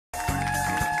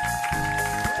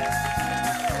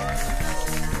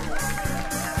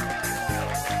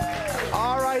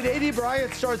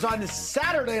Bryant stars on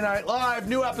Saturday Night Live.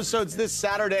 New episodes this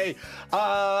Saturday.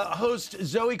 Host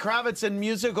Zoe Kravitz and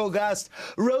musical guest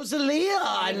Rosalia.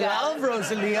 I love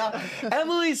Rosalia.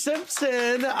 Emily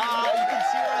Simpson. You can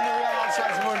see her on The Real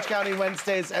Housewives of Orange County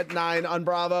Wednesdays at 9 on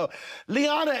Bravo.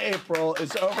 Liana April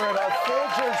is over at our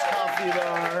Folgers Coffee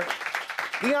Bar.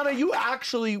 Liana, you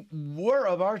actually were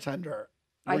a bartender.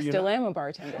 I still am a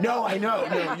bartender. No, I know.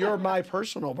 No, you're my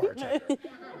personal bartender.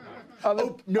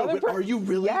 But are you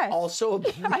really also a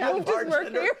I don't just work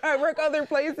here. I work other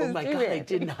places too. Oh my God, I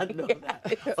did not know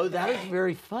that. Oh, that is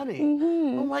very funny.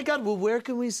 Oh my God, well, where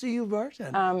can we see you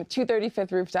bartend?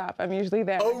 235th Rooftop. I'm usually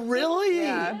there. Oh, really?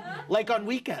 Yeah. Like on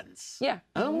weekends? Yeah.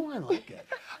 Oh, I like it.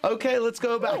 Okay, let's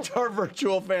go back to our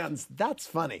virtual fans. That's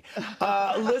funny.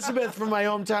 Elizabeth from my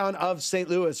hometown of St.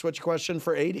 Louis. What's your question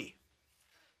for Aidy?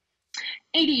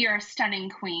 Aidy, you're a stunning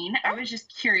queen. I was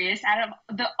just curious, out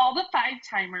of all the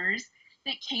five-timers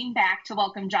that came back to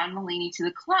welcome John Mulaney to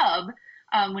the club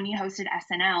when he hosted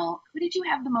SNL, who did you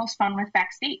have the most fun with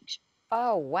backstage?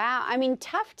 Oh, wow. I mean,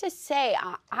 tough to say.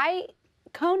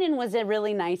 Conan was a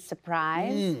really nice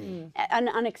surprise, an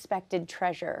unexpected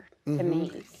treasure to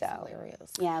me. So,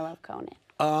 yeah, I love Conan.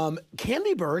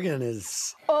 Candy Bergen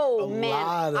is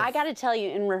I gotta tell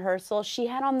you, in rehearsal, she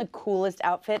had on the coolest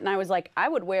outfit, and I was like, I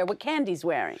would wear what Candy's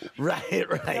wearing. Right.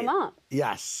 Come on.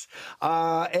 Yes.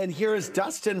 And here is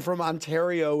Dustin from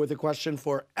Ontario with a question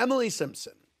for Emily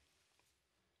Simpson.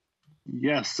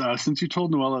 Yes, since you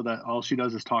told Noella that all she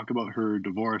does is talk about her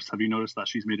divorce, have you noticed that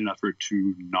she's made an effort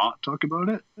to not talk about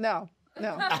it? No.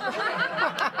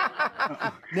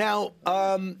 Now,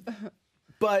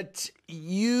 but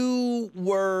you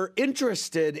were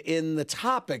interested in the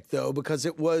topic, though, because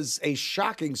it was a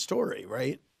shocking story,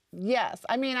 right? Yes.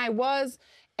 I mean, I was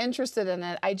interested in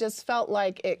it. I just felt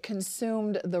like it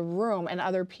consumed the room and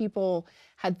other people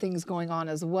had things going on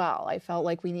as well. I felt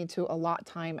like we need to allot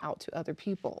time out to other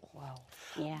people. Wow.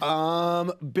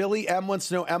 Yeah. Billy M wants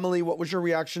to know, Emily, what was your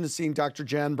reaction to seeing Dr.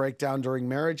 Jan break down during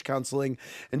marriage counseling?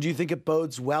 And do you think it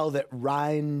bodes well that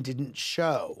Ryan didn't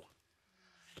show?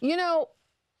 You know,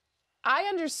 I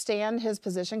understand his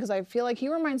position because I feel like he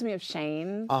reminds me of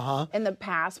Shane in the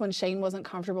past when Shane wasn't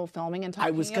comfortable filming and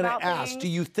talking about things. I was going to ask, do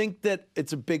you think that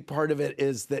it's a big part of it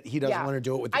is that he doesn't want to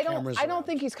do it with the cameras I don't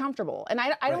think he's comfortable. And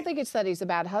I don't think it's that he's a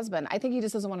bad husband. I think he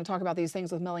just doesn't want to talk about these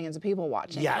things with millions of people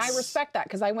watching. Yes. And I respect that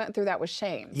because I went through that with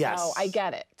Shane. Yes. So I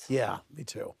get it. Yeah, me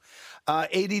too.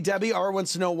 Aidy Debbie R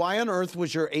wants to know, why on earth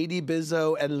was your Aidy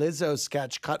Bizzo and Lizzo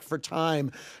sketch cut for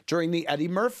time during the Eddie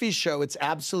Murphy show? It's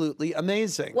absolutely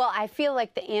amazing. Well, I feel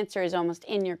like the answer is almost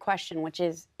in your question, which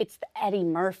is it's the Eddie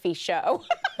Murphy show.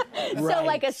 So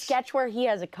like a sketch where he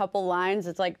has a couple lines,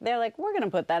 it's like, they're like, we're going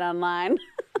to put that online.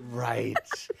 Right.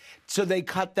 So they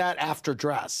cut that after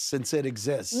dress since it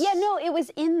exists. Yeah, no, it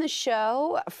was in the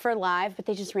show for live, but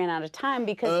they just ran out of time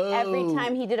because every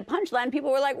time he did a punchline, people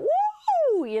were like,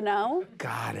 woo, you know?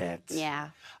 Got it. Yeah.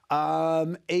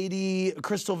 Aidy,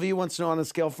 Crystal V wants to know, on a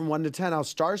scale from 1 to 10, how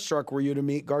starstruck were you to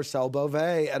meet Garcelle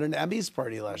Beauvais at an Emmys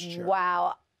party last year?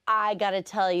 Wow. I gotta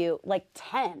tell you, like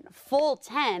 10, full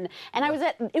 10. And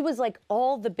it was like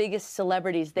all the biggest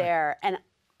celebrities there. And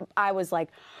I was like,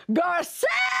 Garcelle!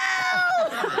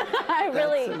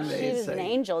 She was an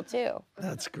angel too.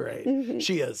 That's great.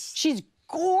 She is. She's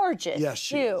gorgeous yes,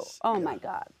 she too. Is. Oh my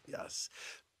God. Yes.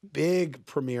 Big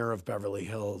premiere of Beverly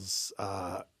Hills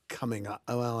coming up.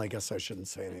 Well, I guess I shouldn't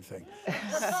say anything.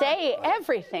 Say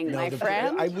everything, my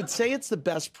friend. I would say it's the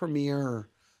best premiere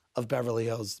of Beverly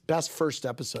Hills, best first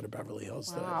episode of Beverly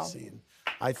Hills that I've seen,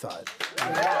 I thought.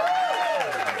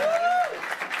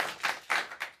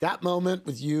 That moment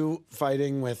with you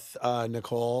fighting with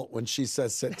Nicole when she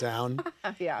says sit down.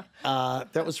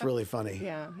 That was really funny.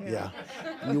 Yeah.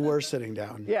 You were sitting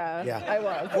down. Yeah, I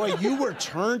was. Boy, you were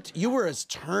turned. You were as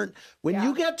turned. When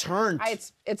you get turned.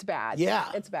 It's bad. Yeah.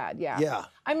 It's bad, yeah. Yeah.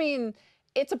 I mean,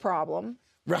 it's a problem.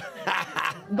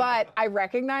 But I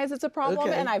recognize it's a problem,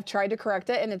 and I've tried to correct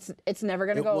it, and it's never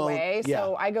going to go away.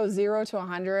 So I go 0 to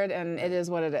 100, and it is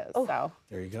what it is. So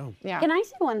there you go. Yeah. Can I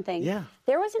say one thing? Yeah.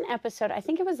 There was an episode, I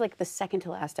think it was like the second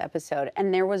to last episode,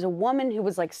 and there was a woman who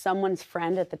was like someone's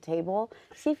friend at the table.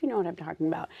 See if you know what I'm talking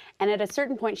about. And at a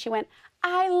certain point, she went,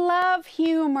 I love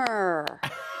humor.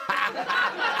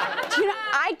 You know,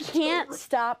 I can't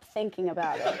stop thinking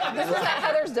about it. This was at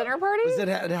Heather's dinner party? Was it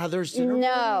at Heather's dinner party?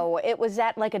 No, it was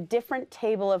at like a different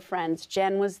table of friends.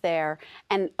 Jen was there,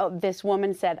 and this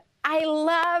woman said, I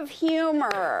love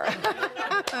humor.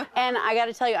 And I got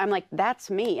to tell you, I'm like, that's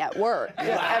me at work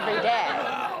every day.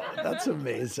 Wow, that's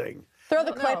amazing. Throw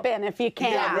the clip in if you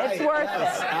can. Yeah, right. It's worth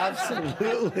Yes, it.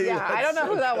 absolutely. Yeah, I don't know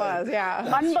who that was.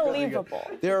 Yeah. Unbelievable.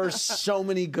 There are so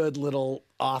many good little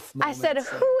off I moments. said,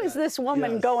 who is this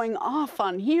woman Yes. going off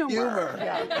on humor?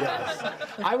 Yes.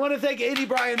 I want to thank Aidy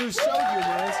Bryant, who's so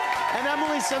humorous, and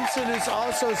Emily Simpson, who's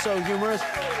also so humorous,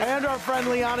 and our friend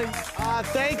Liana.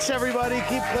 Thanks, everybody.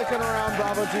 Keep clicking around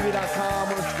BravoTV.com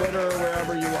or Twitter or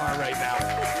wherever you are right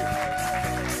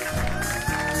now.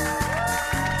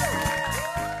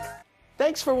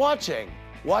 Thanks for watching.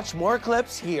 Watch more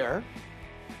clips here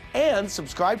and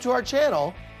subscribe to our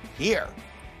channel here.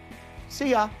 See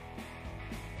ya.